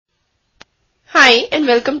Hi and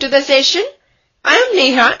welcome to the session. I am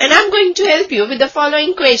Neha and I am going to help you with the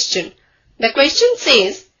following question. The question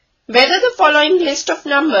says, whether the following list of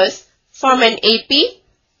numbers form an AP.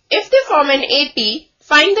 If they form an AP,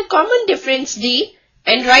 find the common difference D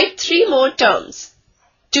and write three more terms.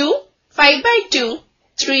 2, 5 by 2,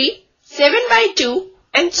 3, 7 by 2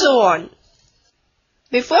 and so on.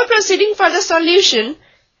 Before proceeding for the solution,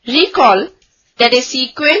 recall that a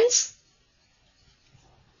sequence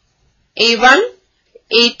A1,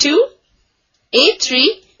 A2, A3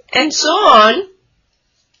 and so on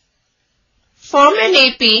form an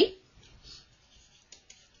AP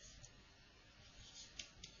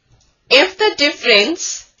if the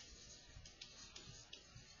difference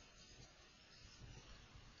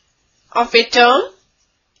of a term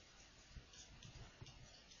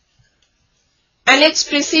and its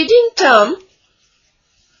preceding term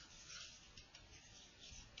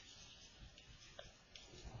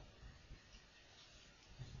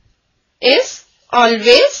is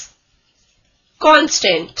always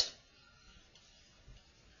constant.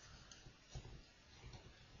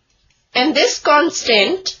 And this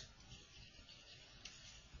constant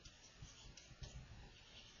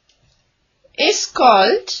is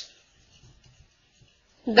called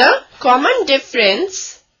the common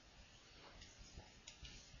difference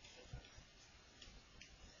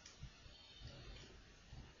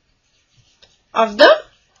of the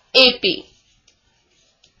AP.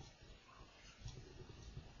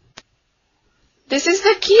 This is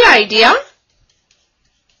the key idea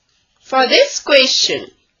for this question.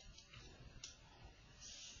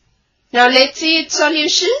 Now let's see its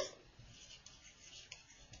solution.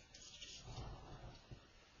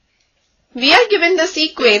 We are given the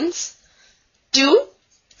sequence 2,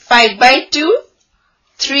 5 by 2,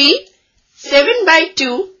 3, 7 by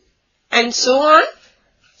 2 and so on.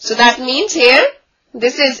 So that means here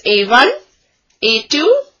this is A1,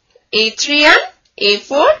 A2, A3 and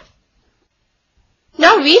A4.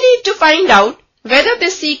 Now we need to find out whether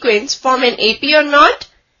this sequence form an AP or not.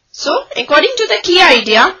 So according to the key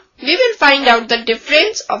idea, we will find out the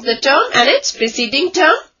difference of the term and its preceding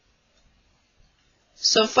term.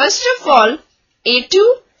 So first of all,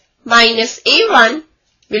 A2 minus A1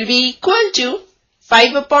 will be equal to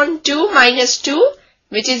 5 upon 2 minus 2,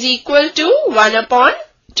 which is equal to 1 upon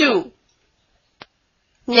 2.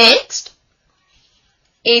 Next,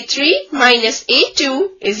 A3 minus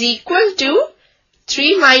A2 is equal to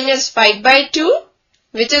 3 minus 5 by 2,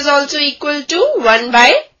 which is also equal to 1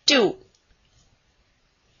 by 2.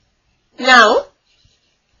 Now,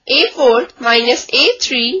 A4 minus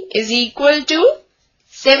A3 is equal to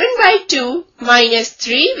 7 by 2 minus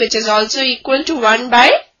 3, which is also equal to 1 by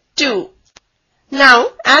 2.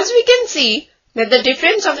 Now, as we can see that the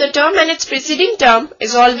difference of the term and its preceding term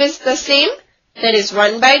is always the same, that is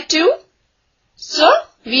 1 by 2. So,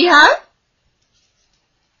 we have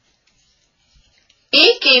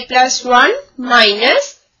AK plus 1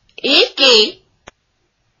 minus AK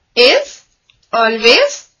is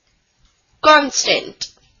always constant.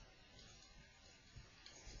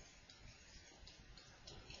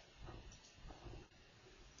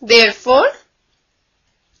 Therefore,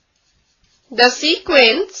 the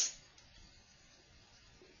sequence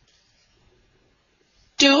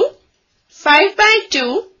 2, 5 by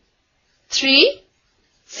 2, 3,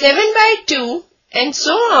 7 by 2 and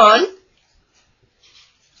so on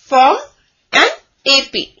form an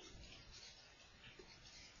AP.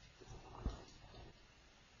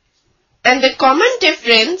 And the common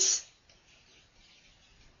difference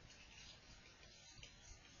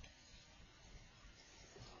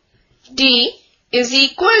D is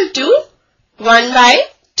equal to 1 by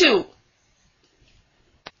 2.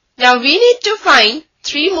 Now we need to find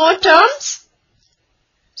three more terms.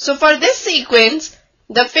 So for this sequence,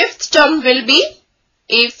 the fifth term will be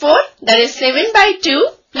A4, that is 7 by 2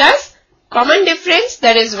 plus common difference,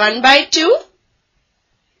 that is 1 by 2.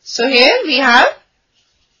 So here we have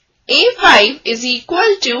A5 is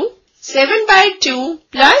equal to 7 by 2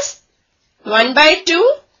 plus 1 by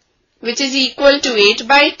 2, which is equal to 8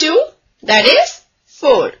 by 2, that is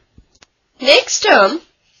 4. Next term,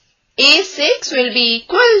 A6 will be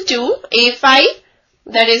equal to A5,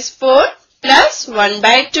 that is 4 plus 1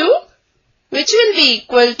 by 2, which will be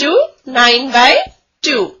equal to 9 by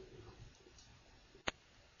 2.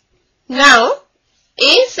 Now,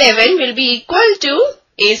 A7 will be equal to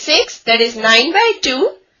A6, that is 9 by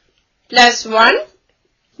 2 plus 1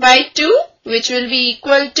 by 2, which will be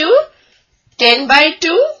equal to 10 by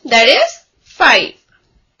 2, that is 5.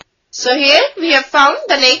 So here we have found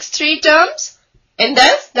the next three terms, and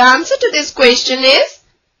thus the answer to this question is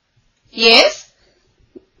yes,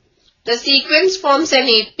 the sequence forms an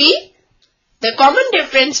AP The common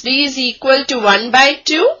difference d is equal to 1 by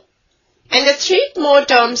 2 and the three more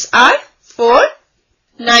terms are 4,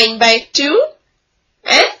 9 by 2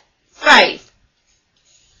 and 5.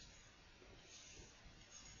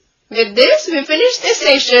 With this, we finish this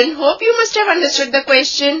session. Hope you must have understood the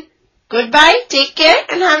question. Goodbye, take care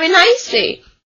and have a nice day.